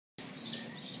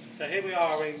So here we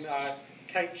are in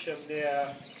Capesham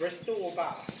near Bristol or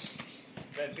Bath?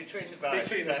 Between the boats.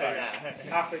 Between the boats.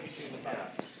 Halfway between the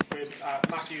boats. With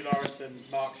Matthew, Lawrence and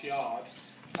Mark's yard.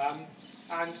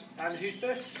 And who's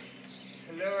this?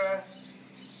 Allura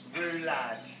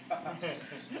Roulad.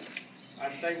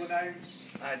 And they will know?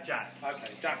 Jack.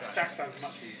 Okay, Jack sounds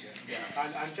much easier.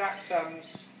 Yeah. And Jack's,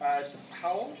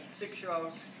 how old?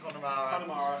 6-year-old Connemara.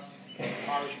 Connemara,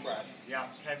 Irish bred. Yeah,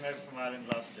 came over from Ireland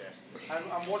last year.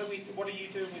 And what are you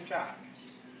doing with Jack?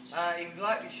 He was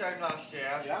lightly shown last year,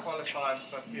 Yeah. qualified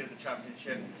for a few of the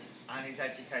championship, and his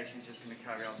education is just going to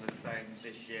carry on the same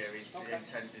this year. He's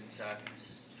intending to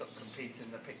sort of compete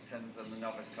in the Pictons and the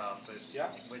novice classes,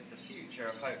 with the future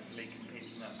of hopefully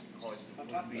competing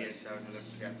at the year show in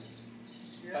Olympia.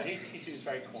 Yeah. He seems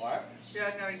very quiet.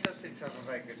 Yeah, no, he does seem to have a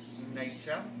very good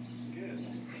nature. Good.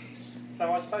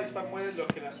 So I suppose when we're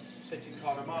looking at pitching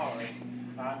Connemara,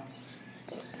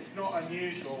 it's not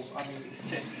unusual. I mean, it's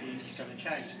 6, it's going to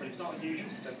change, but it's not unusual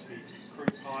for them to be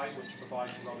croup high, which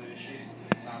provides a lot of issues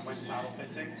when saddle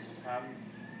fitting.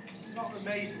 Not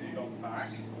amazingly long back,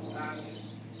 and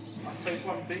I suppose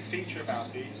one big feature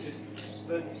about these is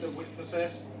the width of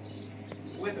their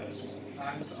withers,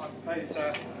 and I suppose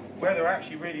where they're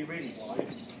actually really, really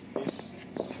wide is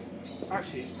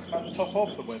actually at the top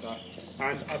of the wither,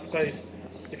 and I suppose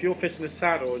if you're fitting a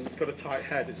saddle and it's got a tight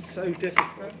head, it's so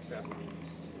difficult.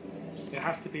 It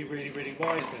has to be really, really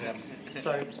wide for him.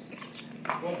 So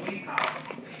what we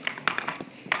have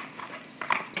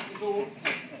is all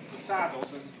the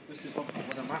saddles, and this is obviously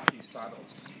one of Matthew's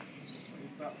saddles,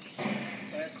 is that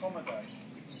they accommodate.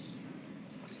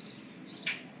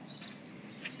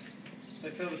 They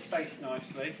fill the space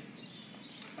nicely,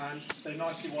 and they're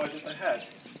nicely wide at the head.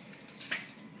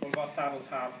 All of our saddles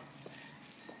have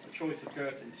a choice of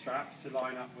girthing straps to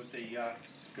line up with the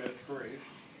girth groove.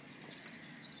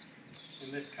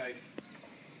 In this case,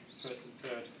 first and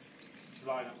third to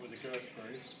line up with the girth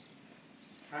groove.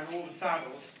 And all the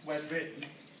saddles, when ridden,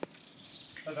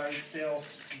 are very still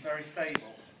and very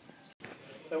stable.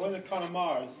 So when the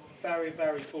Connemara is very,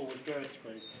 very forward girth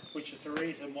groove, which is the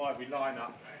reason why we line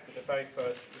up with the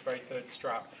very third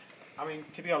strap. I mean,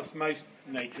 to be honest, most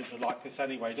natives are like this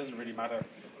anyway. It doesn't really matter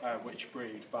which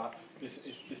breed, but this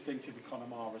is distinctive with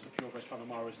Connemara. As a purebred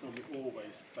Connemara is normally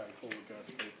always very forward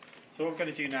girth groove. So what we're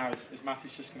going to do now is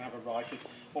Matthew's just going to have a ride.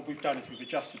 What we've done is we've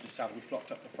adjusted the saddle, we've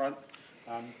flocked up the front.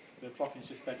 The flocking is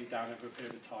just bedded down over a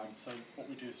period of time. So what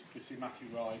we do is we see Matthew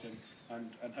ride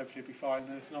and hopefully it'll be fine,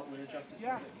 and if not, we'll adjust it.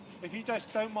 Yeah, if you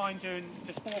just don't mind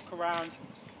just walk around,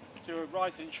 do a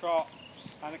rising trot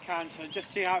and a canter and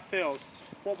just see how it feels.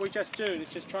 What we're just doing is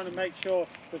just trying to make sure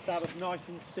the saddle's nice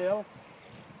and still.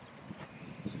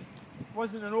 It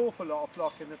wasn't an awful lot of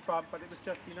flock in the front, but it was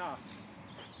just enough.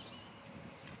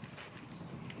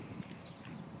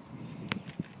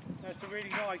 It's a really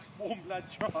nice warm blood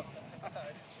trot.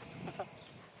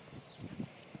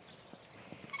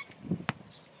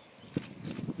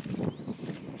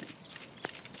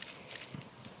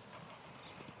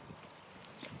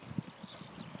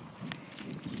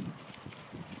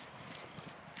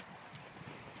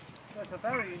 That's a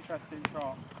very interesting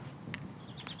trot.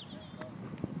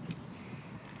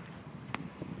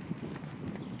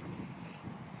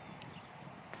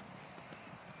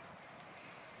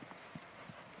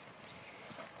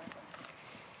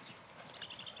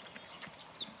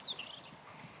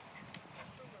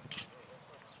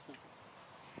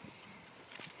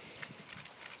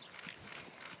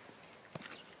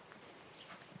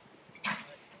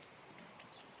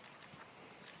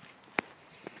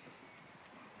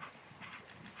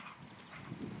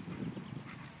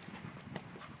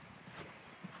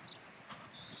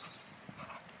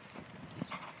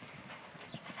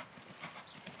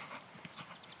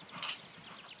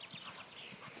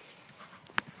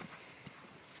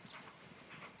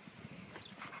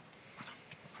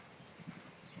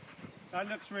 That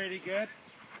looks really good.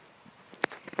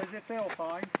 Does it feel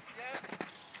fine? Yes.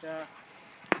 Yeah.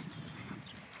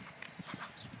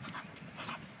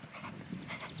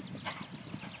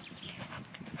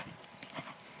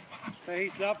 So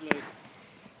he's lovely.